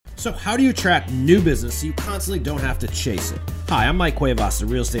So how do you attract new business so you constantly don't have to chase it? Hi, I'm Mike Cuevas, the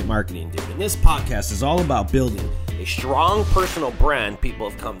Real Estate Marketing Dude, and this podcast is all about building a strong personal brand people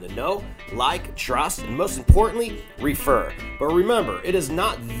have come to know, like, trust, and most importantly, refer. But remember, it is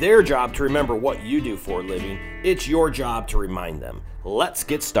not their job to remember what you do for a living. It's your job to remind them. Let's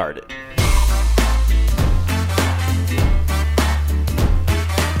get started.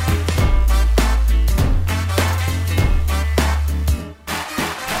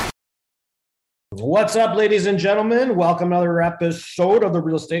 What's up, ladies and gentlemen? Welcome to another episode of the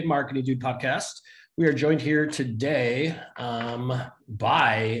Real Estate Marketing Dude podcast. We are joined here today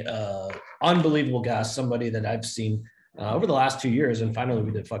by unbelievable guest, somebody that I've seen over the last 2 years, and finally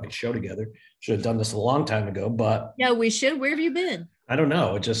we did a fucking show together. Should have done this a long time ago, but yeah, we should. Where have you been? I don't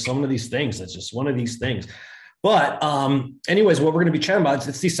know. It's just some of these things. It's just one of these things. But anyways, what we're going to be chatting about,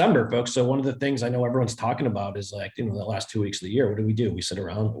 it's December, folks. So one of the things I know everyone's talking about is like, the last 2 weeks of the year, what do? We sit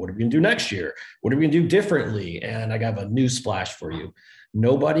around, what are we going to do next year? What are we going to do differently? And I got a news splash for you.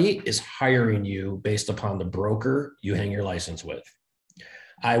 Nobody is hiring you based upon the broker you hang your license with.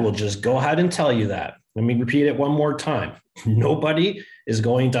 I will just go ahead and tell you that. Let me repeat it one more time. Nobody is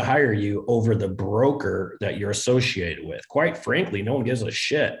going to hire you over the broker that you're associated with. Quite frankly, no one gives a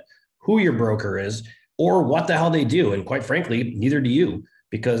shit who your broker is or what the hell they do. And quite frankly, neither do you,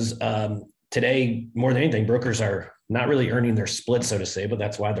 because today, more than anything, brokers are not really earning their split, so to say, but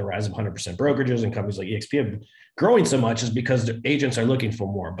that's why the rise of 100% brokerages and companies like EXP have been growing so much, is because the agents are looking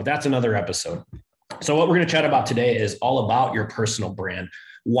for more, but that's another episode. So what we're going to chat about today is all about your personal brand,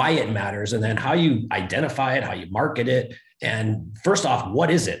 why it matters, and then how you identify it, how you market it. And first off, what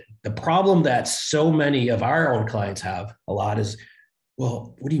is it? The problem that so many of our own clients have a lot is,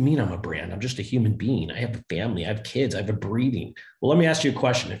 well, what do you mean I'm a brand? I'm just a human being. I have a family. I have kids. I have a breeding. Well, let me ask you a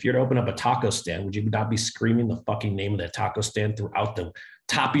question. If you were to open up a taco stand, would you not be screaming the fucking name of that taco stand throughout the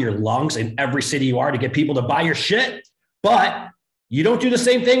top of your lungs in every city you are to get people to buy your shit? But you don't do the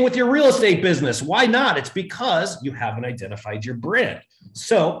same thing with your real estate business. Why not? It's because you haven't identified your brand.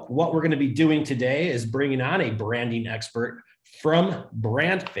 So what we're going to be doing today is bringing on a branding expert from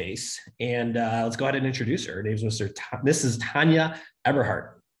BrandFace. And let's go ahead and introduce her. Her name is Mrs. Tanya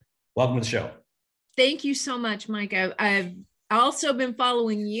Eberhardt. Welcome to the show. Thank you so much, Mike. I've also been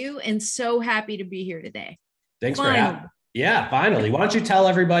following you and so happy to be here today. Thanks for having me. Yeah, finally. Why don't you tell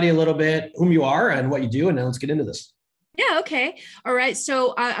everybody a little bit whom you are and what you do, and then let's get into this. Yeah. Okay. All right.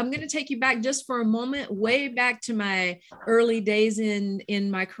 So I'm going to take you back just for a moment, way back to my early days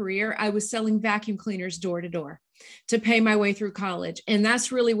in my career. I was selling vacuum cleaners door to door to pay my way through college. And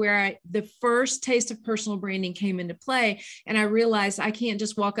that's really where the first taste of personal branding came into play. And I realized I can't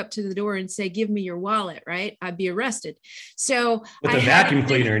just walk up to the door and say, give me your wallet, right? I'd be arrested. So with a vacuum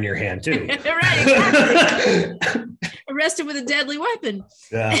cleaner in your hand too. Right. Exactly. Arrested with a deadly weapon.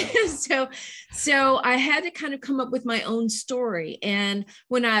 Yeah. So I had to kind of come up with my own story. And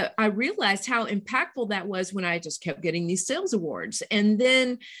when I realized how impactful that was, when I just kept getting these sales awards. And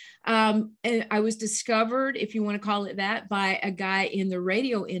then and I was discovered, if you want to call it that, by a guy in the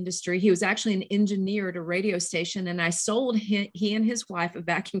radio industry. He was actually an engineer at a radio station, and I sold he and his wife a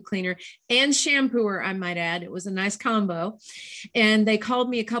vacuum cleaner and shampooer, I might add. It was a nice combo. And they called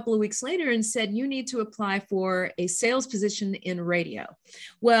me a couple of weeks later and said, you need to apply for a sales position in radio.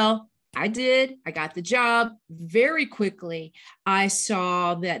 Well, I did. I got the job very quickly. I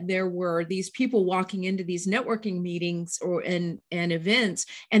saw that there were these people walking into these networking meetings and events,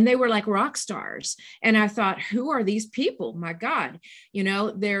 and they were like rock stars. And I thought, who are these people? My God,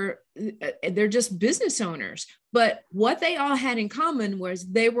 they're just business owners. But what they all had in common was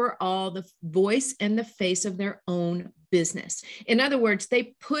they were all the voice and the face of their own business. In other words,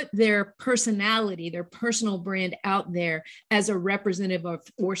 they put their personality, their personal brand out there as a representative of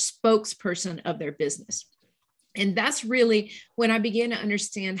or spokesperson of their business. And that's really when I began to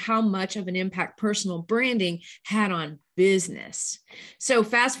understand how much of an impact personal branding had on business. So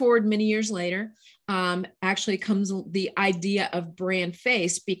fast forward many years later, actually comes the idea of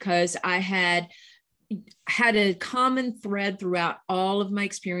BrandFace, because I had a common thread throughout all of my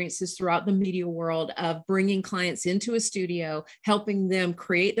experiences throughout the media world of bringing clients into a studio, helping them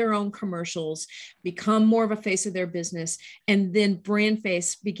create their own commercials, become more of a face of their business. And then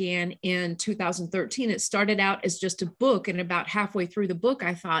BrandFace began in 2013. It started out as just a book. And about halfway through the book,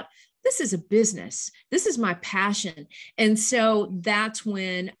 I thought, this is a business. This is my passion. And so that's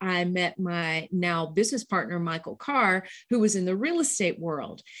when I met my now business partner, Michael Carr, who was in the real estate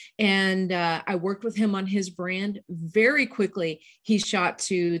world. And I worked with him on his brand. Very quickly, he shot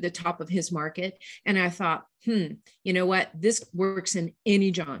to the top of his market. And I thought, you know what, this works in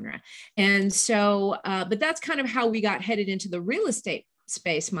any genre. And so, but that's kind of how we got headed into the real estate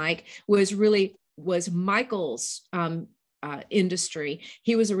space, Mike, was Michael's industry.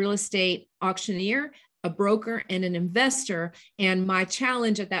 He was a real estate auctioneer, a broker, and an investor. And my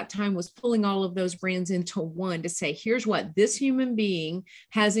challenge at that time was pulling all of those brands into one to say, here's what this human being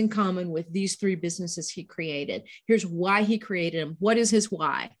has in common with these three businesses he created. Here's why he created them. What is his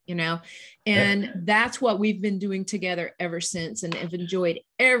why, And that's what we've been doing together ever since, and have enjoyed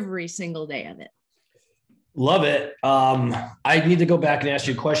every single day of it. Love it. I need to go back and ask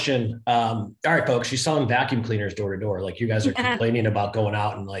you a question. All right, folks, you're selling vacuum cleaners door to door. Like, you guys are complaining about going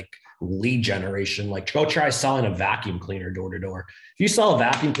out and like lead generation. Like, go try selling a vacuum cleaner door to door. If you sell a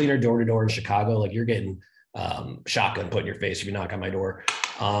vacuum cleaner door to door in Chicago, like, you're getting shotgun put in your face if you knock on my door.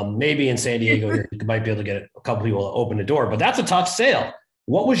 Maybe in San Diego, you might be able to get a couple people to open the door, but that's a tough sale.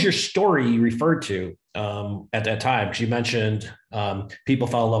 What was your story you referred to at that time? Because you mentioned people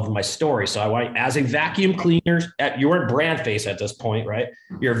fell in love with my story. So I want, as a vacuum cleaner, you're at brand face at this point, right?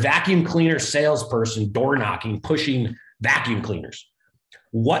 You're a vacuum cleaner salesperson, door knocking, pushing vacuum cleaners.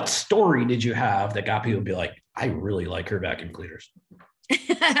 What story did you have that got people to be like, I really like her vacuum cleaners?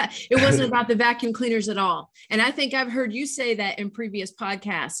 It wasn't about the vacuum cleaners at all. And I think I've heard you say that in previous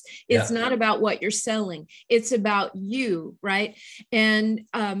podcasts. It's not about what you're selling. It's about you, right? And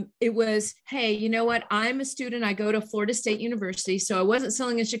it was, hey, you know what? I'm a student. I go to Florida State University. So I wasn't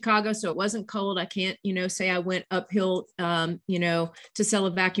selling in Chicago. So it wasn't cold. I can't, say I went uphill, to sell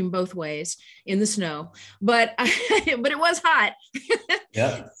a vacuum both ways in the snow. But but it was hot.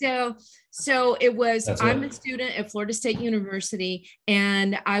 Yeah. So it was, I'm a student at Florida State University,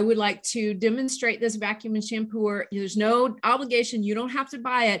 and I would like to demonstrate this vacuum and shampooer. There's no obligation. You don't have to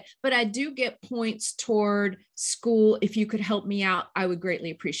buy it, but I do get points toward school. If you could help me out, I would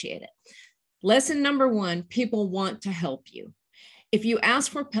greatly appreciate it. Lesson number one, people want to help you. If you ask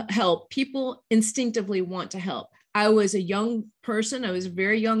for help, people instinctively want to help. I was a young person. I was a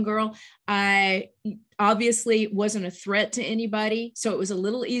very young girl. I obviously wasn't a threat to anybody. So it was a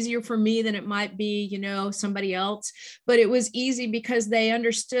little easier for me than it might be, somebody else. But it was easy because they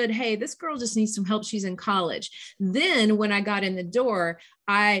understood, hey, this girl just needs some help. She's in college. Then when I got in the door,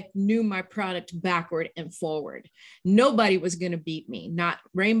 I knew my product backward and forward. Nobody was going to beat me. Not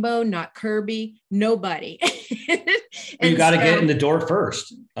Rainbow, not Kirby, nobody. You got to get in the door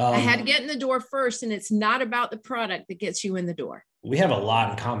first. I had to get in the door first, and it's not about the product that gets you in the door. We have a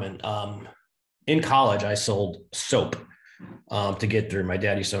lot in common. In college, I sold soap to get through. My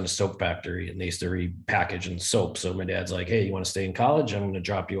dad used to own a soap factory, and they used to repackage in soap. So my dad's like, hey, you want to stay in college? I'm going to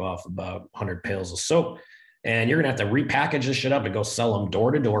drop you off about 100 pails of soap, and you're going to have to repackage this shit up and go sell them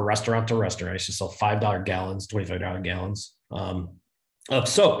door to door, restaurant to restaurant. I used to sell $5 gallons, $25 gallons of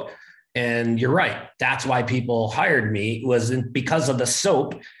soap. And you're right. That's why people hired me, because of the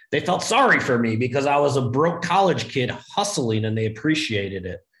soap. They felt sorry for me because I was a broke college kid hustling, and they appreciated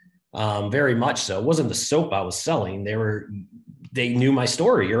it very much so. It wasn't the soap I was selling. They knew my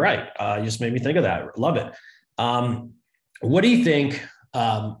story. You're right. You just made me think of that. Love it. What do you think?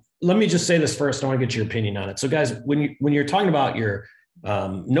 Let me just say this first. I want to get your opinion on it. So guys, when you're talking about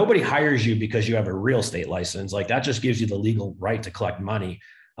nobody hires you because you have a real estate license. Like, that just gives you the legal right to collect money.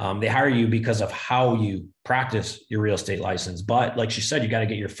 They hire you because of how you practice your real estate license. But like she said, you got to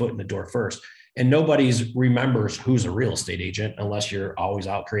get your foot in the door first. And nobody remembers who's a real estate agent unless you're always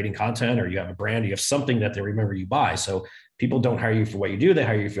out creating content, or you have a brand, you have something that they remember you by. So people don't hire you for what you do. They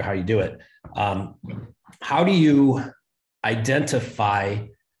hire you for how you do it. How do you identify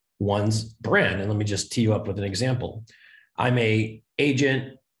one's brand? And let me just tee you up with an example. I'm a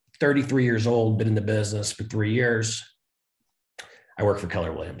agent, 33 years old, been in the business for 3 years. I work for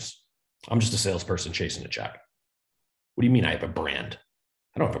Keller Williams. I'm just a salesperson chasing a check. What do you mean I have a brand?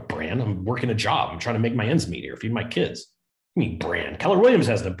 I don't have a brand. I'm working a job. I'm trying to make my ends meet here, feed my kids. What do you mean brand? Keller Williams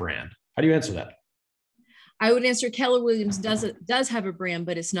has the brand. How do you answer that? I would answer Keller Williams does have a brand,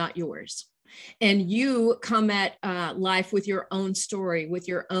 but it's not yours. And you come at life with your own story, with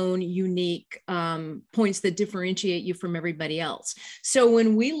your own unique points that differentiate you from everybody else. So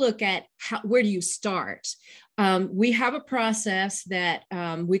when we look at where do you start, we have a process that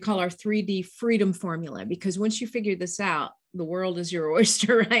we call our 3D freedom formula, because once you figure this out, the world is your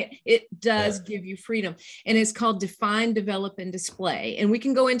oyster, right? It does give you freedom. And it's called define, develop, and display. And we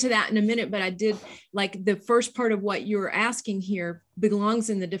can go into that in a minute, but I did like the first part of what you're asking here belongs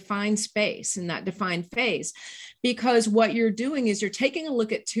in the define space, in that define phase, because what you're doing is you're taking a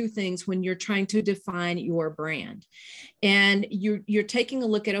look at two things when you're trying to define your brand. And you're taking a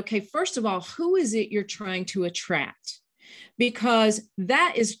look at, okay, first of all, who is it you're trying to attract? Because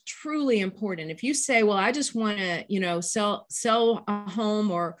that is truly important. If you say, well, I just want to, sell a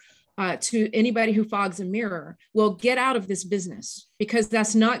home, or to anybody who fogs a mirror, well, get out of this business, because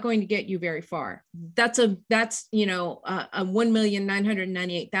that's not going to get you very far. That's a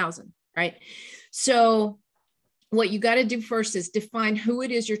 1,998,000, right? So what you got to do first is define who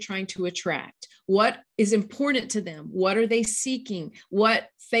it is you're trying to attract. What is important to them? What are they seeking? What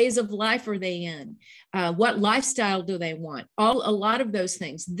phase of life are they in? What lifestyle do they want? A lot of those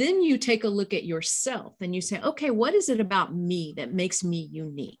things. Then you take a look at yourself and you say, okay, what is it about me that makes me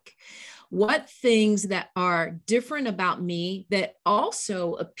unique? What things that are different about me that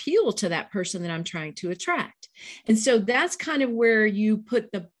also appeal to that person that I'm trying to attract? And so that's kind of where you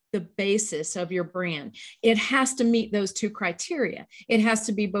put the basis of your brand. It has to meet those two criteria. It has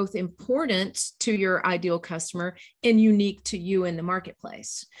to be both important to your ideal customer and unique to you in the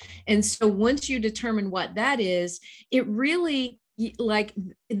marketplace. And so once you determine what that is, it really, like,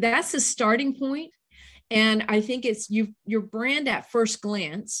 that's a starting point. And I think it's your brand at first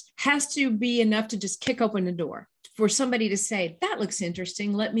glance has to be enough to just kick open the door for somebody to say, that looks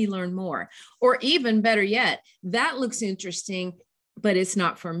interesting, let me learn more. Or even better yet, that looks interesting, but it's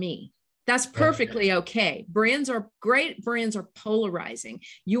not for me. That's perfectly okay. Brands are great. Brands are polarizing.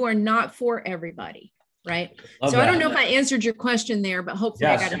 You are not for everybody, right? So I don't know if I answered your question there, but hopefully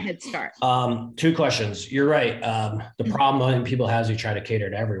I got a head start. 2 questions. You're right. The problem people have is you try to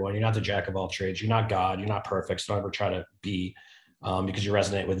cater to everyone. You're not the jack of all trades. You're not God. You're not perfect. So don't ever try to be, because you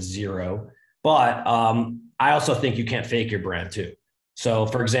resonate with zero. But I also think you can't fake your brand too. So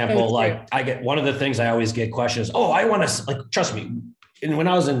for example, I get, one of the things I always get questions, I want to, like, trust me. And when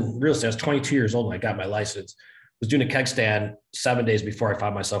I was in real estate, I was 22 years old when I got my license. I was doing a keg stand 7 days before I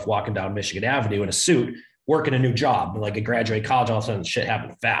found myself walking down Michigan Avenue in a suit, working a new job. Like, I graduated college, all of a sudden shit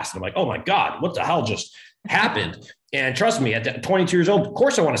happened fast. And I'm like, oh my God, what the hell just happened? And trust me, at 22 years old, of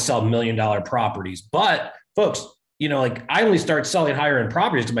course I want to sell $1 million properties. But folks, I only started selling higher end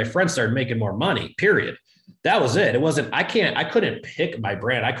properties because my friends started making more money, period. That was it. It wasn't, I couldn't pick my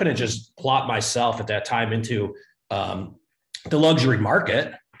brand. I couldn't just plot myself at that time into the luxury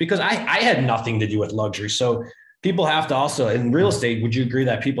market, because I had nothing to do with luxury. So people have to also, in real estate, would you agree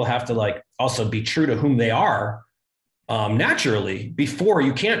that people have to also be true to whom they are naturally before?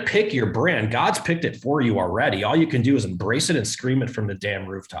 You can't pick your brand. God's picked it for you already. All you can do is embrace it and scream it from the damn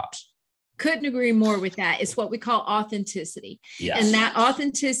rooftops. Couldn't agree more with that. It's what we call authenticity. Yes. And that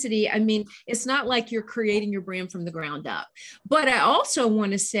authenticity, I mean, it's not like you're creating your brand from the ground up. But I also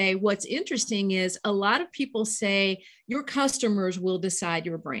want to say what's interesting is a lot of people say your customers will decide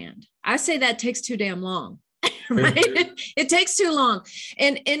your brand. I say that takes too damn long. Right? It takes too long.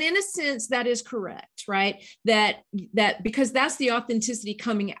 And in a sense, that is correct, right? That because that's the authenticity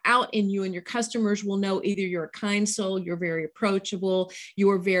coming out in you, and your customers will know either you're a kind soul, you're very approachable,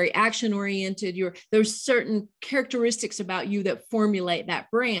 you're very action oriented, there's certain characteristics about you that formulate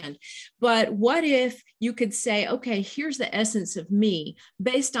that brand. But what if you could say, okay, here's the essence of me.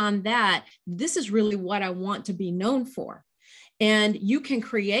 Based on that, this is really what I want to be known for. And you can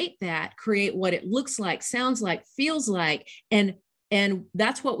create what it looks like, sounds like, feels like, and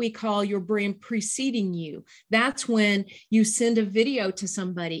that's what we call your brand preceding you. That's when you send a video to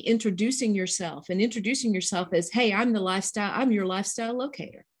somebody introducing yourself as, hey, I'm your lifestyle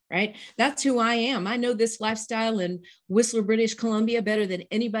locator, right? That's who I am. I know this lifestyle in Whistler, British Columbia better than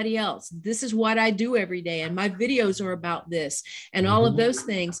anybody else. This is what I do every day. And my videos are about this and all of those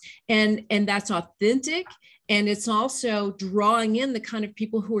things. And that's authentic. And it's also drawing in the kind of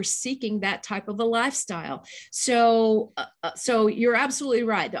people who are seeking that type of a lifestyle. So you're absolutely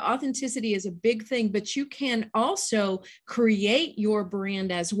right. The authenticity is a big thing, but you can also create your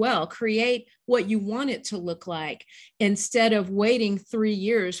brand as well. Create what you want it to look like instead of waiting 3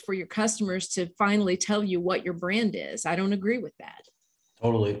 years for your customers to finally tell you what your brand is. I don't agree with that.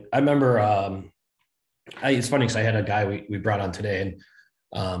 Totally. I remember, it's funny because I had a guy we brought on today,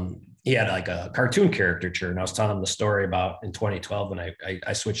 and he had like a cartoon caricature, and I was telling him the story about in 2012 when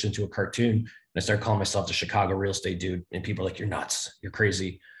I switched into a cartoon and I started calling myself the Chicago real estate dude, and people are like, you're nuts, you're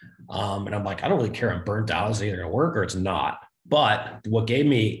crazy. And I'm like, I don't really care. I'm burnt out. It's either going to work or it's not. But what gave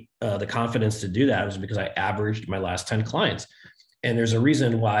me the confidence to do that was because I averaged my last 10 clients. And there's a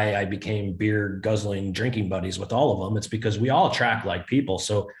reason why I became beer guzzling drinking buddies with all of them. It's because we all attract like people.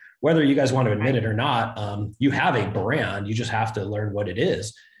 So whether you guys want to admit it or not, you have a brand. You just have to learn what it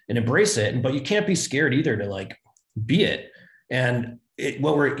is and embrace it. But you can't be scared either to like be it. And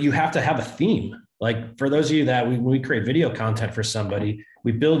you have to have a theme. Like for those of you that when we create video content for somebody,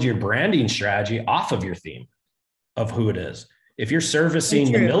 we build your branding strategy off of your theme of who it is. If you're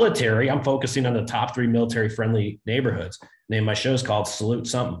servicing the military, I'm focusing on the top 3 military friendly neighborhoods. Name my show is called Salute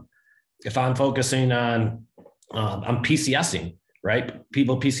Something. If I'm focusing on, I'm PCSing, right?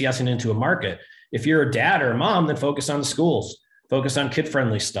 People PCSing into a market. If you're a dad or a mom, then focus on the schools, focus on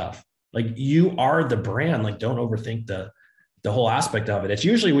kid-friendly stuff. Like you are the brand. Like don't overthink the whole aspect of it. It's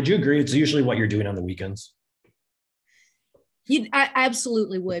usually, would you agree? It's usually what you're doing on the weekends. I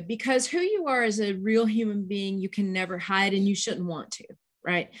absolutely would, because who you are as a real human being, you can never hide, and you shouldn't want to,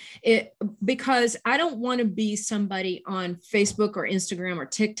 right? Because I don't want to be somebody on Facebook or Instagram or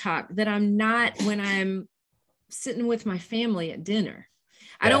TikTok that I'm not when I'm sitting with my family at dinner.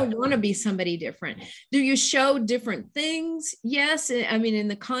 I don't want to be somebody different. Do you show different things? Yes. I mean, in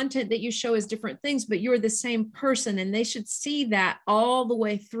the content that you show is different things, but you're the same person, and they should see that all the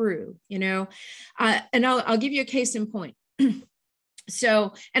way through, and I'll give you a case in point.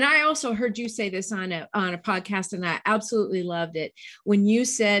 So, and I also heard you say this on a podcast, and I absolutely loved it when you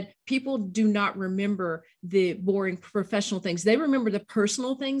said people do not remember the boring professional things. They remember the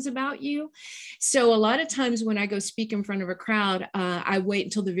personal things about you. So a lot of times when I go speak in front of a crowd, I wait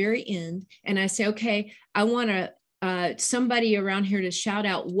until the very end and I say, okay, I want somebody around here to shout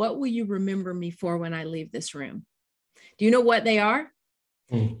out, what will you remember me for when I leave this room? Do you know what they are?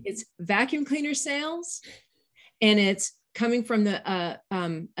 It's vacuum cleaner sales, and it's coming from a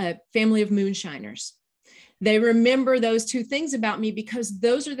family of moonshiners. They remember those two things about me because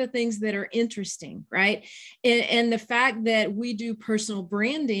those are the things that are interesting, right? And the fact that we do personal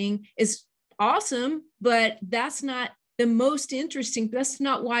branding is awesome, but that's not the most interesting. That's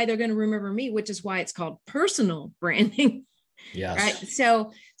not why they're going to remember me, which is why it's called personal branding. Yes.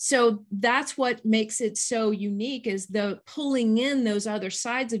 Right. So that's what makes it so unique, is the pulling in those other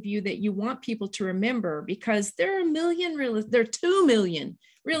sides of you that you want people to remember, because there are 2 million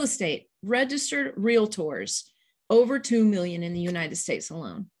real estate registered realtors, over 2 million in the United States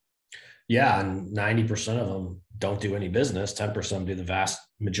alone. Yeah. And 90% of them don't do any business. 10% do the vast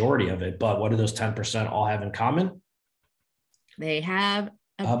majority of it. But what do those 10% all have in common? They have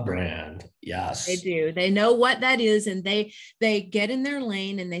a brand. Yes, they do. They know what that is, and they get in their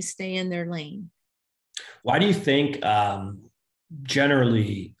lane and they stay in their lane. Why do you think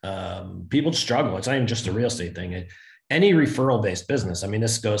generally people struggle? It's not even just a real estate thing. Any referral based business. I mean,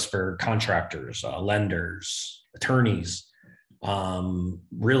 this goes for contractors, lenders, attorneys,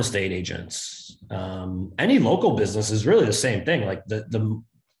 real estate agents. Any local business is really the same thing. Like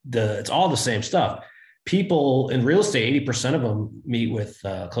it's all the same stuff. People in real estate, 80% of them meet with,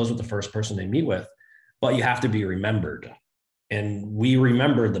 close with the first person they meet with, but you have to be remembered. And we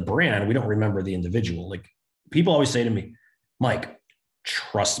remember the brand. We don't remember the individual. Like people always say to me, Mike,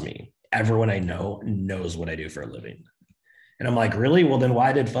 trust me, everyone I know knows what I do for a living. And I'm like, really? Well, then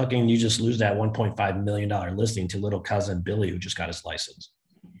why did fucking you just lose that $1.5 million listing to little cousin Billy, who just got his license?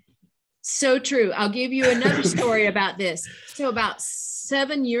 So true. I'll give you another story about this. So about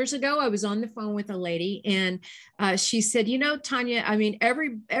 7 years ago, I was on the phone with a lady, and she said, Tanya, I mean,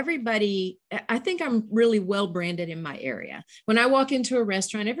 everybody, I think I'm really well branded in my area. When I walk into a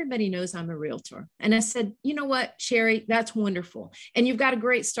restaurant, everybody knows I'm a realtor. And I said, you know what, Sherry, that's wonderful. And you've got a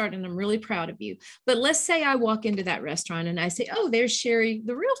great start, and I'm really proud of you. But let's say I walk into that restaurant and I say, oh, there's Sherry,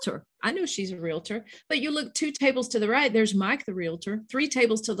 the realtor. I know she's a realtor. But you look 2 tables to the right, there's Mike, the realtor. 3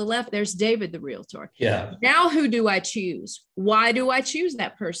 tables to the left, there's David, the realtor. Yeah. Now, who do I choose? Why do I choose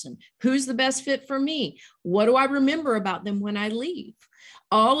that person? Who's the best fit for me? What do I remember about them when I leave?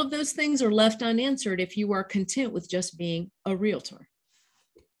 All of those things are left unanswered if you are content with just being a realtor.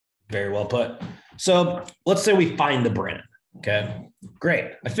 Very well put. So let's say we find the brand. Okay,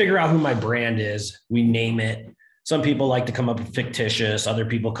 great. I figure out who my brand is. We name it. Some people like to come up with fictitious. Other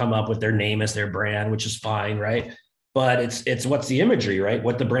people come up with their name as their brand, which is fine, right? But it's what's the imagery, right?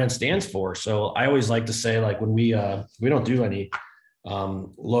 What the brand stands for. So I always like to say, like when we don't do any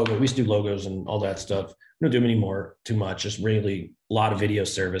logo, we used to do logos and all that stuff. We don't do them anymore too much, just really a lot of video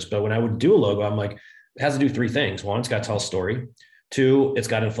service. But when I would do a logo, I'm like, it has to do 3 things. 1, it's got to tell a story. 2, it's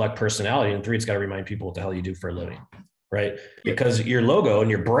got to inflect personality. And 3, it's got to remind people what the hell you do for a living, right? Because your logo and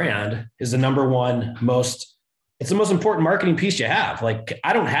your brand is the number one it's the most important marketing piece you have. Like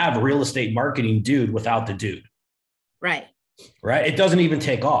I don't have a real estate marketing dude without the dude. Right. It doesn't even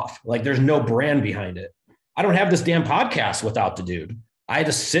take off. Like there's no brand behind it. I don't have this damn podcast without the dude. I had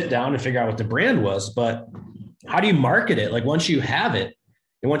to sit down and figure out what the brand was, but how do you market it? Like once you have it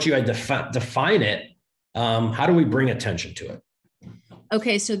and once you define it, how do we bring attention to it?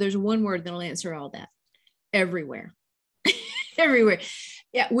 Okay. So there's one word that'll answer all that. Everywhere. Everywhere.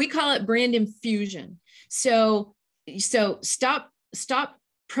 Yeah. We call it brand infusion. So stop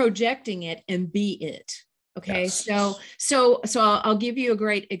projecting it and be it. Okay, Yes. so I'll give you a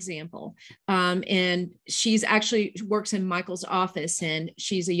great example. And she's actually works in Michael's office, and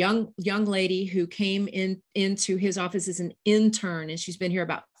she's a young lady who came into his office as an intern, and she's been here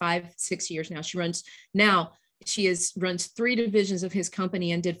about 5-6 years now. She runs 3 divisions of his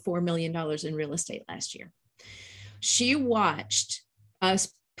company and did $4 million in real estate last year. She watched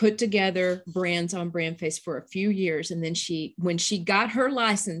us put together brands on BrandFace for a few years. And then when she got her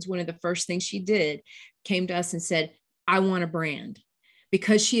license, one of the first things she did came to us and said, I want a brand,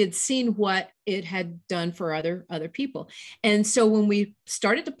 because she had seen what it had done for other people. And so when we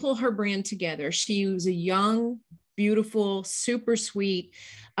started to pull her brand together, she was a young, beautiful, super sweet,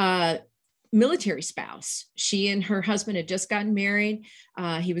 military spouse. She and her husband had just gotten married.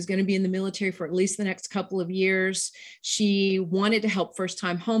 He was going to be in the military for at least the next couple of years. She wanted to help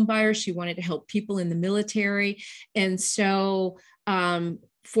first-time home buyers. She wanted to help people in the military. And so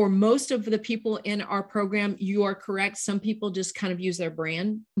for most of the people in our program, you are correct. Some people just kind of use their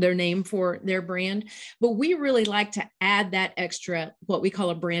name for their brand, but we really like to add that extra, what we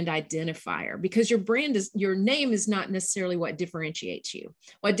call a brand identifier, because your name is not necessarily what differentiates you.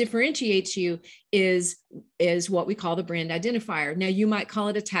 What differentiates you is what we call the brand identifier. Now, you might call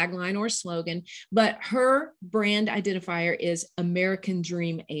it a tagline or a slogan, but her brand identifier is American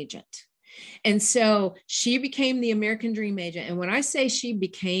Dream Agent. And so she became the American Dream Agent. And when I say she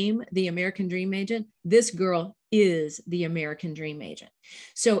became the American Dream Agent, this girl is the American Dream Agent.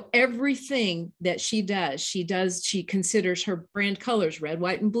 So everything that she considers her brand colors, red,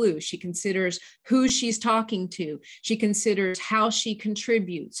 white, and blue. She considers who she's talking to. She considers how she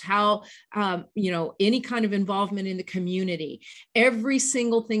contributes, how, any kind of involvement in the community. Every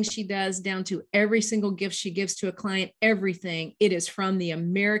single thing she does, down to every single gift she gives to a client, everything, it is from the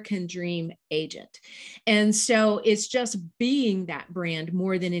American Dream Agent. And so it's just being that brand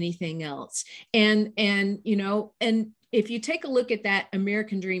more than anything else. And if you take a look at that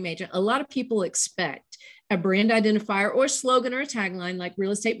American Dream Agent, a lot of people expect a brand identifier or a slogan or a tagline, like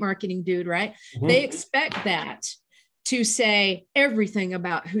Real Estate Marketing Dude, right? Mm-hmm. They expect that to say everything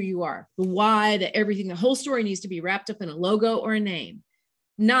about who you are, the why, everything, the whole story needs to be wrapped up in a logo or a name.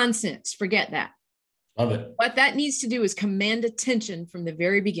 Nonsense. Forget that. Love it. What that needs to do is command attention from the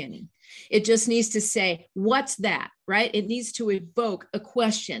very beginning. It just needs to say, what's that, right? It needs to evoke a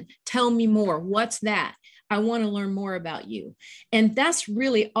question. Tell me more. What's that? I want to learn more about you. And that's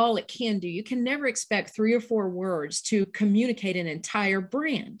really all it can do. You can never expect 3 or 4 words to communicate an entire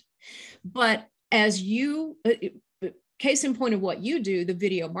brand. But as you, case in point of what you do, the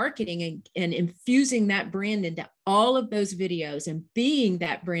video marketing and infusing that brand into all of those videos and being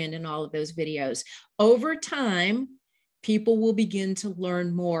that brand in all of those videos, over time, people will begin to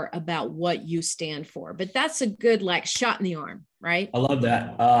learn more about what you stand for. But that's a good shot in the arm, right? I love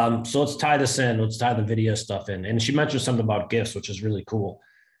that. So let's tie this in. Let's tie the video stuff in. And she mentioned something about gifts, which is really cool.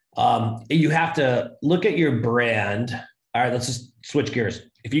 You have to look at your brand. All right, let's just switch gears.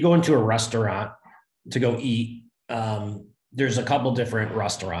 If you go into a restaurant to go eat, there's a couple different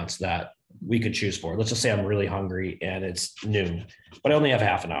restaurants that we could choose for. Let's just say I'm really hungry and it's noon, but I only have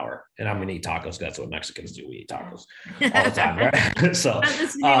half an hour and I'm going to eat tacos. That's what Mexicans do. We eat tacos all the time, right? So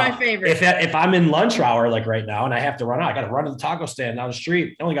this would be my favorite. If I'm in lunch hour, like right now, and I have to run out, I got to run to the taco stand down the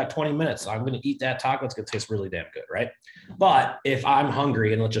street. I only got 20 minutes. So I'm going to eat that taco. It's going to taste really damn good, right? But if I'm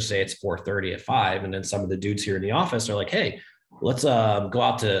hungry and let's just say it's 4:30 at 5, and then some of the dudes here in the office are like, hey, let's go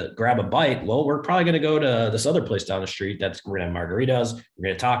out to grab a bite. Well, we're probably going to go to this other place down the street. We're going to have margaritas, we're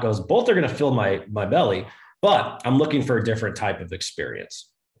going to have tacos. Both are going to fill my belly, but I'm looking for a different type of experience,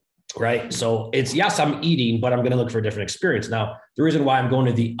 right? So it's, yes, I'm eating, but I'm going to look for a different experience. Now, the reason why I'm going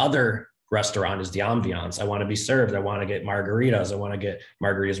to the other restaurant is the ambiance. I want to be served. I want to get margaritas. I want to get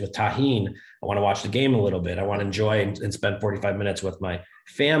margaritas with tahini. I want to watch the game a little bit. I want to enjoy and spend 45 minutes with my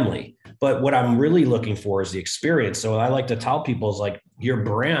family. But what I'm really looking for is the experience. So I like to tell people is like your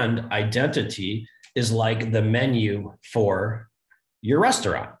brand identity is like the menu for your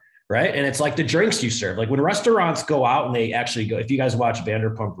restaurant, right? And it's like the drinks you serve. Like when restaurants go out and they actually go, if you guys watch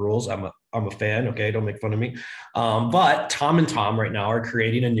Vanderpump Rules, I'm a fan. Okay. Don't make fun of me. But Tom and Tom right now are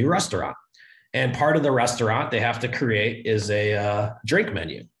creating a new restaurant. And part of the restaurant they have to create is a drink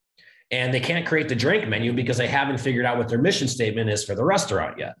menu. And they can't create the drink menu because they haven't figured out what their mission statement is for the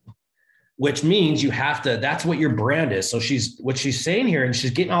restaurant yet, which means you have to, that's what your brand is. So what she's saying here, and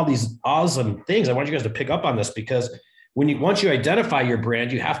she's getting all these awesome things. I want you guys to pick up on this because once you identify your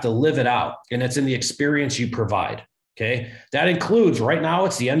brand, you have to live it out, and it's in the experience you provide. Okay. That includes, right now,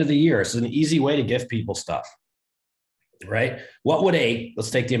 it's the end of the year. It's an easy way to gift people stuff, right? What would let's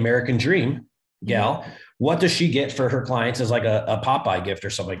take the American Dream. gal, what does she get for her clients as like a Popeye gift or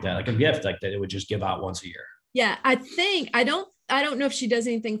something like that? Like a gift like that it would just give out once a year. Yeah, I don't know if she does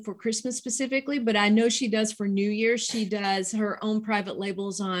anything for Christmas specifically, but I know she does for New Year's. She does her own private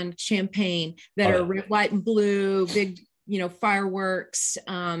labels on champagne that are red, white, and blue, big, fireworks.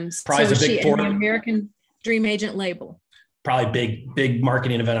 Probably so a big the American Dream Agent label. Probably big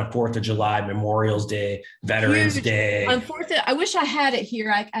marketing event on 4th of July, Memorial's Day, Veterans Day. On 4th, I wish I had it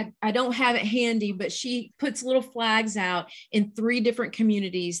here. I don't have it handy, but she puts little flags out in 3 different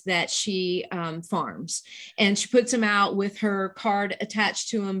communities that she farms. And she puts them out with her card attached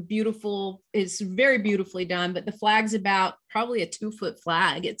to them. Beautiful. It's very beautifully done, but the flag's about probably a 2-foot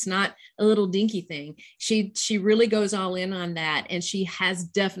flag. It's not a little dinky thing. She really goes all in on that. And she has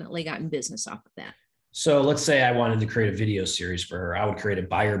definitely gotten business off of that. So let's say I wanted to create a video series for her. I would create a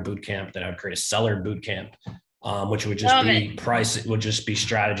buyer boot camp, then I would create a seller boot camp, which would just be price. It would just be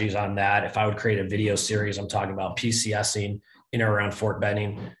strategies on that. If I would create a video series, I'm talking about PCSing in or around Fort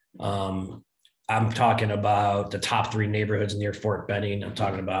Benning. I'm talking about the top 3 neighborhoods near Fort Benning. I'm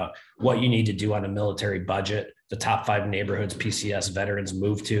talking about what you need to do on a military budget, the top 5 neighborhoods PCS veterans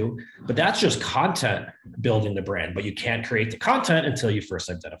move to. But that's just content building the brand. But you can't create the content until you first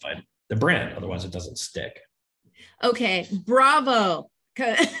identified the brand. Otherwise, it doesn't stick. Okay, bravo.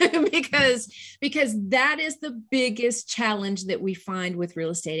 because that is the biggest challenge that we find with real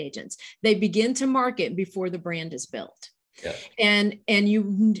estate agents. They begin to market before the brand is built. Yeah. And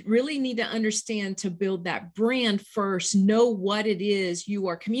you really need to understand to build that brand first, know what it is you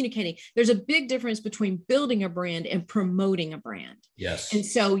are communicating. There's a big difference between building a brand and promoting a brand. Yes. And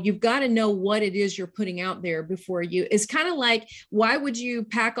so you've got to know what it is you're putting out there before you. It's kind of like, why would you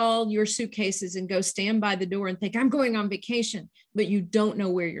pack all your suitcases and go stand by the door and think, I'm going on vacation, but you don't know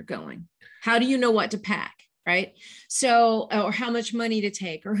where you're going? How do you know what to pack? Right. So, or how much money to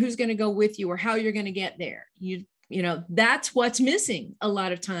take, or who's going to go with you, or how you're going to get there. That's what's missing a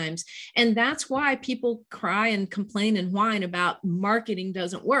lot of times. And that's why people cry and complain and whine about marketing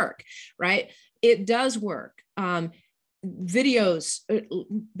doesn't work, right? It does work. Videos,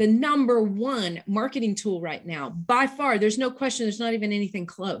 the number 1 marketing tool right now, by far, there's no question, there's not even anything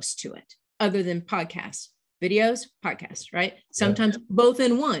close to it other than podcasts, videos, podcasts, right? Sometimes both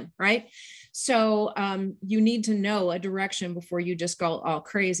in one, right? So you need to know a direction before you just go all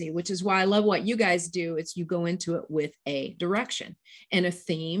crazy, which is why I love what you guys do. It's you go into it with a direction and a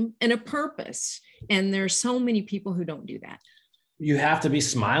theme and a purpose. And there's so many people who don't do that. You have to be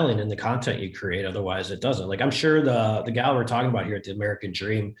smiling in the content you create. Otherwise it doesn't. Like I'm sure the gal we're talking about here at the American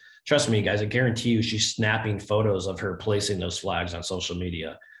Dream, trust me, guys, I guarantee you she's snapping photos of her placing those flags on social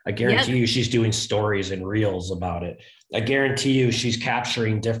media. I guarantee you she's doing stories and reels about it. I guarantee you she's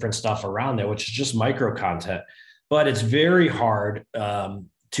capturing different stuff around there, which is just micro content. But it's very hard to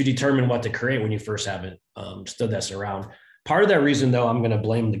determine what to create when you first haven't stood this around. Part of that reason, though, I'm going to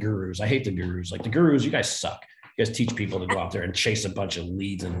blame the gurus. I hate the gurus. Like the gurus, you guys suck. You guys teach people to go out there and chase a bunch of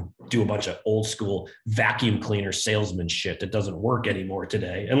leads and do a bunch of old school vacuum cleaner salesman shit that doesn't work anymore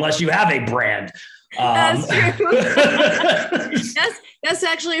today, unless you have a brand. That's true. That's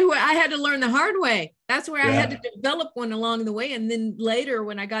actually what I had to learn the hard way. That's where I had to develop one along the way. And then later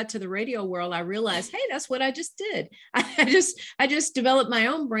when I got to the radio world, I realized, hey, that's what I just did. I just developed my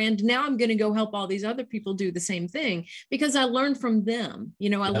own brand. Now I'm going to go help all these other people do the same thing because I learned from them.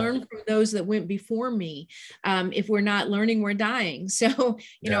 I learned from those that went before me. If we're not learning, we're dying. So,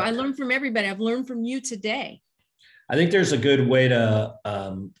 I learned from everybody. I've learned from you today. I think there's a good way to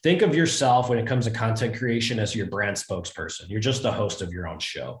think of yourself when it comes to content creation as your brand spokesperson. You're just the host of your own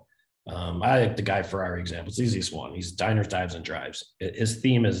show. I like the Guy Ferrari example. It's the easiest one. He's Diners, Dives, and Drives. His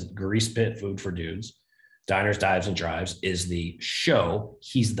theme is Grease Pit Food for Dudes. Diners, Dives, and Drives is the show.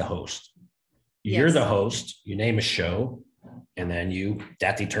 He's the host. You're the host. You name a show, and then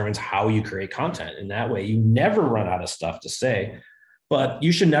that determines how you create content. And that way you never run out of stuff to say. But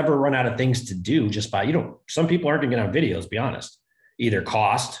you should never run out of things to do just by, some people aren't going to get on videos, be honest. Either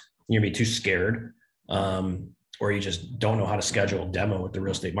cost, you're going to be too scared, or you just don't know how to schedule a demo with the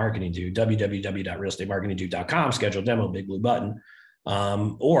Real Estate Marketing Dude, www.realestatemarketingdude.com, schedule demo, big blue button.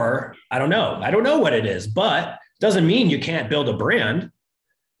 Or I don't know what it is, but doesn't mean you can't build a brand,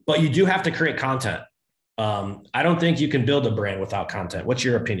 but you do have to create content. I don't think you can build a brand without content. What's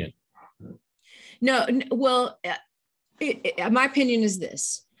your opinion? No, well, my opinion is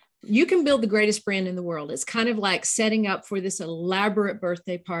this. You can build the greatest brand in the world. It's kind of like setting up for this elaborate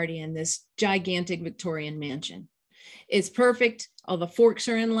birthday party in this gigantic Victorian mansion. It's perfect. All the forks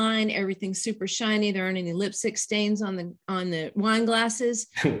are in line. Everything's super shiny. There aren't any lipstick stains on the wine glasses.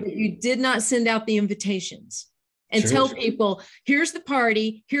 But you did not send out the invitations. and tell people, here's the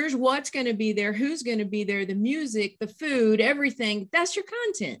party, here's what's going to be there, who's going to be there, the music, the food, everything. That's your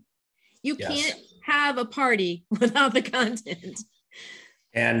content. You can't have a party without the content.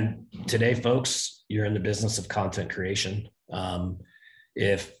 And today, folks, you're in the business of content creation.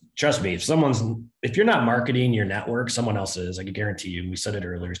 Trust me, if you're not marketing your network, someone else is. I can guarantee you. We said it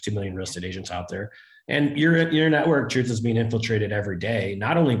earlier, there's 2 million real estate agents out there. And your network, truth, is being infiltrated every day,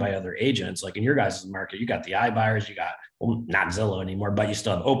 not only by other agents, like in your guys' market, you got the iBuyers, you got, well, not Zillow anymore, but you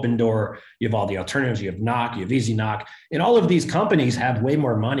still have Open Door, you have all the alternatives, you have Knock, you have Easy Knock, and all of these companies have way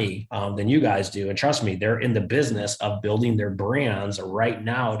more money than you guys do. And trust me, they're in the business of building their brands right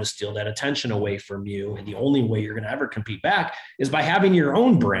now to steal that attention away from you. And the only way you're going to ever compete back is by having your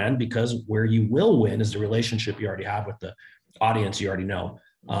own brand, because where you will win is the relationship you already have with the audience you already know.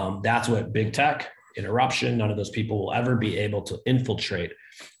 That's what big tech, interruption, none of those people will ever be able to infiltrate.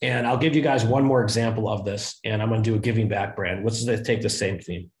 And I'll give you guys one more example of this, and I'm going to do a giving back brand. Let's take the same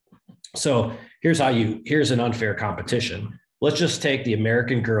theme. So here's an unfair competition. Let's just take the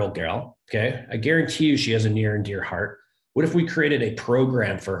American Girl. Okay. I guarantee you she has a near and dear heart. What if we created a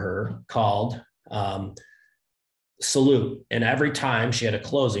program for her called Salute? And every time she had a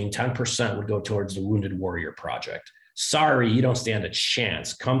closing, 10% would go towards the Wounded Warrior Project. Sorry, you don't stand a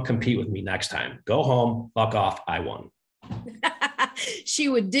chance. Come compete with me next time. Go home, fuck off. I won. She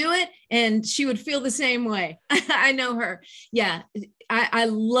would do it and she would feel the same way. I know her. Yeah. I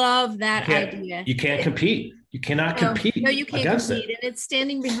love that idea. You can't compete. You cannot compete. No, you can't compete. And it's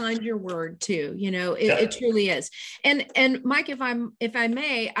standing behind your word too. It truly is. And Mike, if I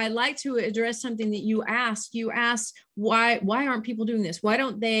may, I'd like to address something that you asked. You asked, why aren't people doing this? Why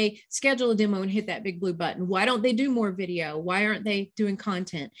don't they schedule a demo and hit that big blue button? Why don't they do more video? Why aren't they doing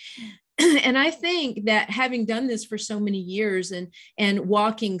content? And I think that having done this for so many years and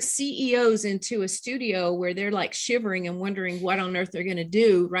walking CEOs into a studio where they're like shivering and wondering what on earth they're going to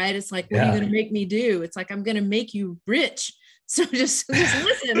do, right? It's like, what are you going to make me do? It's like, I'm going to make you rich. So just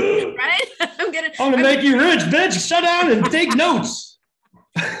listen, right? I'm going to make you rich, bitch. Shut down and take notes.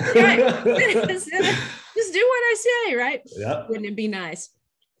 Right. Just do what I say, right? Yep. Wouldn't it be nice?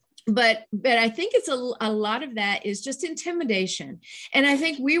 But I think it's a lot of that is just intimidation. And I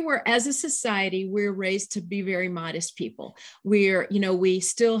think as a society, we're raised to be very modest people. We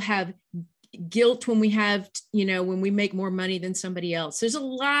still have guilt when when we make more money than somebody else. There's a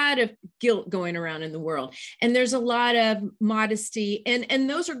lot of guilt going around in the world, and there's a lot of modesty, and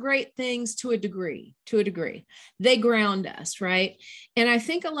those are great things to a degree. They ground us, right? And I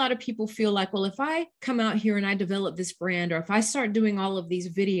think a lot of people feel like, well, if I come out here and I develop this brand, or if I start doing all of these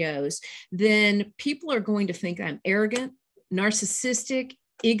videos, then people are going to think I'm arrogant, narcissistic,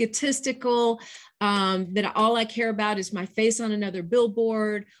 egotistical, that all I care about is my face on another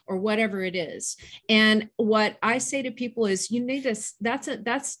billboard or whatever it is. And what I say to people is,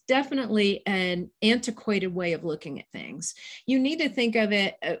 that's definitely an antiquated way of looking at things. You need to think of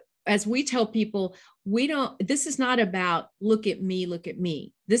it as we tell people, this is not about look at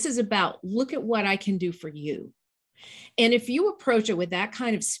me. This is about look at what I can do for you. And if you approach it with that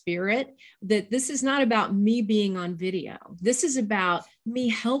kind of spirit, that this is not about me being on video, this is about me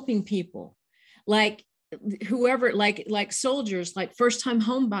helping people, like whoever, like soldiers, like first-time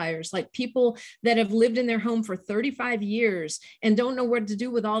home buyers, like people that have lived in their home for 35 years and don't know what to do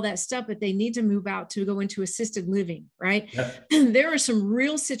with all that stuff, but they need to move out to go into assisted living, right? Yep. There are some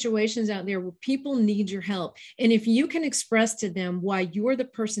real situations out there where people need your help. And if you can express to them why you're the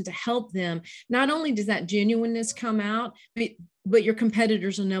person to help them, not only does that genuineness come out, but your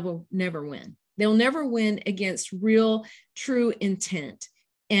competitors will never win. They'll never win against real, true intent.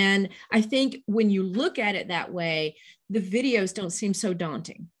 And I think when you look at it that way, the videos don't seem so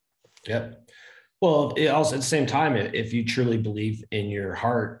daunting. Yep. Well, also at the same time, if you truly believe in your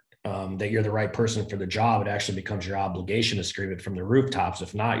heart that you're the right person for the job, it actually becomes your obligation to scream it from the rooftops.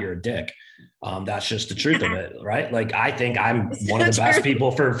 If not, you're a dick. That's just the truth of it, right? Like, I think I'm one of the best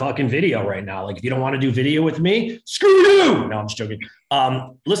people for fucking video right now. Like, if you don't want to do video with me, screw you. No, I'm just joking.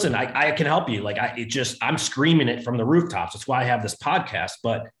 Listen, I can help you. Like, I'm screaming it from the rooftops. That's why I have this podcast,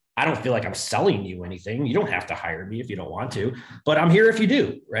 but I don't feel like I'm selling you anything. You don't have to hire me if you don't want to, but I'm here if you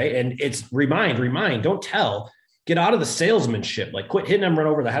do, right? And it's remind, don't tell. Get out of the salesmanship. Like, quit hitting them right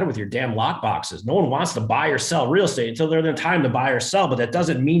over the head with your damn lock boxes. No one wants to buy or sell real estate until they're in time to buy or sell, but that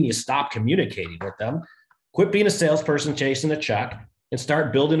doesn't mean you stop communicating with them. Quit being a salesperson chasing a check and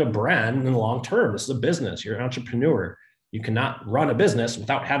start building a brand in the long term. This is a business. You're an entrepreneur. You cannot run a business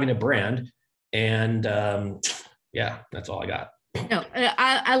without having a brand. And yeah, that's all I got. No,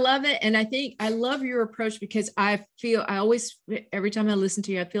 I love it. And I think I love your approach because I always, every time I listen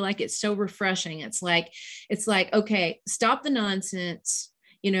to you, I feel like it's so refreshing. It's like, okay, stop the nonsense.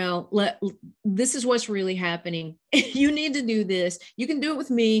 This is what's really happening. You need to do this. You can do it with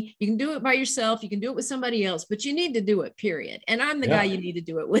me. You can do it by yourself. You can do it with somebody else, but you need to do it, period. And I'm the guy you need to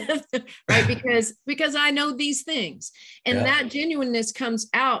do it with, right? Because I know these things, and that genuineness comes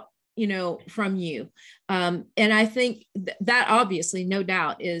out, from you. And I think that obviously, no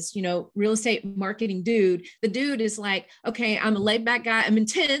doubt, is, real estate marketing dude. The dude is like, okay, I'm a laid back guy. I'm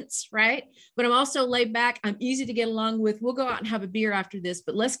intense, right? But I'm also laid back. I'm easy to get along with. We'll go out and have a beer after this,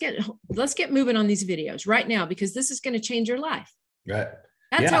 but let's get moving on these videos right now, because this is going to change your life. Right.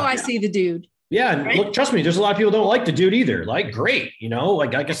 That's how I see the dude. Yeah. And look, trust me, there's a lot of people who don't like the dude either. Like, great.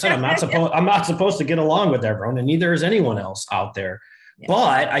 Like I said, I'm not supposed to get along with everyone, and neither is anyone else out there. Yeah.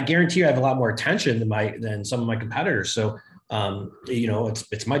 But I guarantee you I have a lot more attention than some of my competitors. So,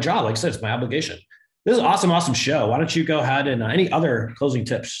 it's my job. Like I said, it's my obligation. This is an awesome show. Why don't you go ahead and any other closing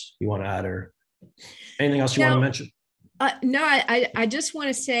tips you want to add, or anything else you want to mention? No, I just want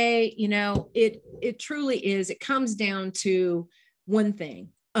to say, it truly is. It comes down to one thing: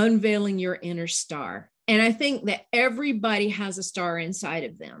 unveiling your inner star. And I think that everybody has a star inside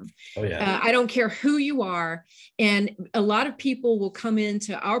of them. Oh, yeah. I don't care who you are. And a lot of people will come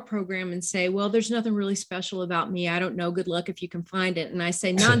into our program and say, well, there's nothing really special about me. I don't know. Good luck if you can find it. And I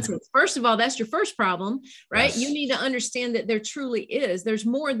say, nonsense. First of all, that's your first problem, right? Yes. You need to understand that there truly is. There's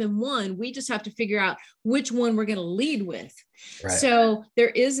more than one. We just have to figure out which one we're going to lead with. Right. So there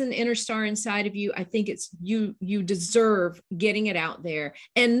is an inner star inside of you. I think it's you deserve getting it out there.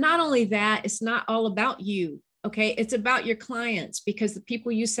 And not only that, it's not all about you. Okay. It's about your clients, because the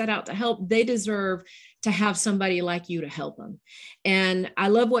people you set out to help, they deserve to have somebody like you to help them. And I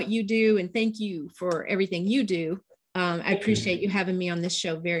love what you do. And thank you for everything you do. I appreciate you having me on this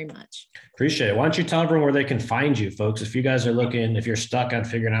show very much. Appreciate it. Why don't you tell everyone where they can find you, folks? If you guys are looking, if you're stuck on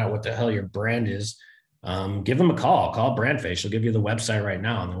figuring out what the hell your brand is, give them a call BrandFace. She'll give you the website right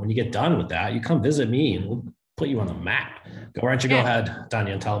now. And then when you get done with that, you come visit me and we'll put you on the map. Why don't you go ahead,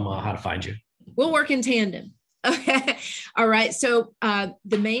 Tanya, and tell them how to find you. We'll work in tandem. Okay. All right. So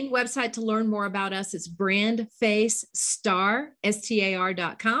the main website to learn more about us is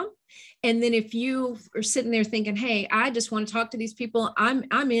BrandFaceStar.com. And then if you are sitting there thinking, hey, I just want to talk to these people,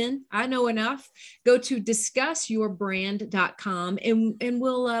 I'm in, I know enough, go to discussyourbrand.com and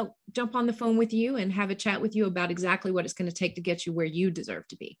we'll jump on the phone with you and have a chat with you about exactly what it's going to take to get you where you deserve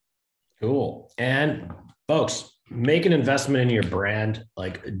to be. Cool. And folks, make an investment in your brand,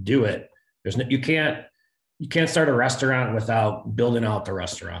 do it. You can't start a restaurant without building out the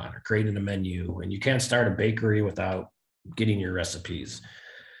restaurant or creating a menu. And you can't start a bakery without getting your recipes.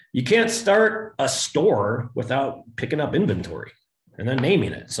 You can't start a store without picking up inventory and then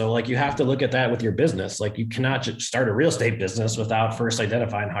naming it. So you have to look at that with your business. You cannot just start a real estate business without first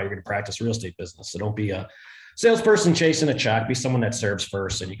identifying how you're going to practice real estate business. So don't be a salesperson chasing a check, be someone that serves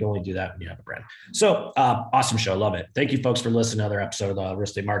first. And you can only do that when you have a brand. So awesome show. Love it. Thank you folks for listening to another episode of Real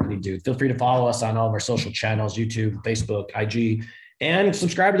Estate Marketing Dude. Feel free to follow us on all of our social channels, YouTube, Facebook, IG, and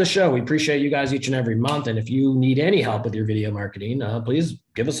subscribe to the show. We appreciate you guys each and every month. And if you need any help with your video marketing, please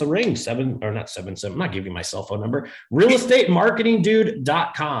give us a ring. I'm not giving you my cell phone number.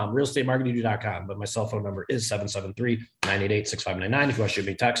 realestatemarketingdude.com. realestatemarketingdude.com. But my cell phone number is 773-988-6599. If you want to shoot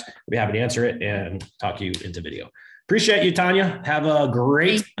me a text, I'll be happy to answer it and talk you into video. Appreciate you, Tanya. Have a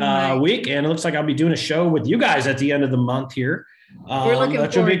great week. And it looks like I'll be doing a show with you guys at the end of the month here. That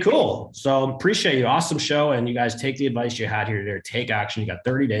should be cool. So appreciate you. Awesome show. And you guys take the advice you had here today. Take action. You got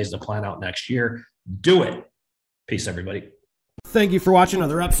 30 days to plan out next year. Do it. Peace, everybody. Thank you for watching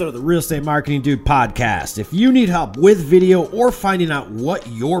another episode of the Real Estate Marketing Dude podcast. If you need help with video or finding out what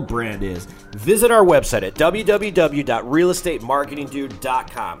your brand is, visit our website at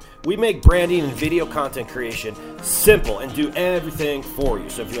www.realestatemarketingdude.com. We make branding and video content creation simple and do everything for you.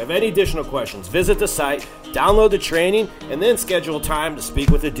 So if you have any additional questions, visit the site, download the training, and then schedule time to speak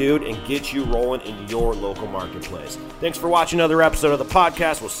with a dude and get you rolling in your local marketplace. Thanks for watching another episode of the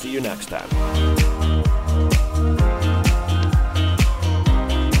podcast. We'll see you next time.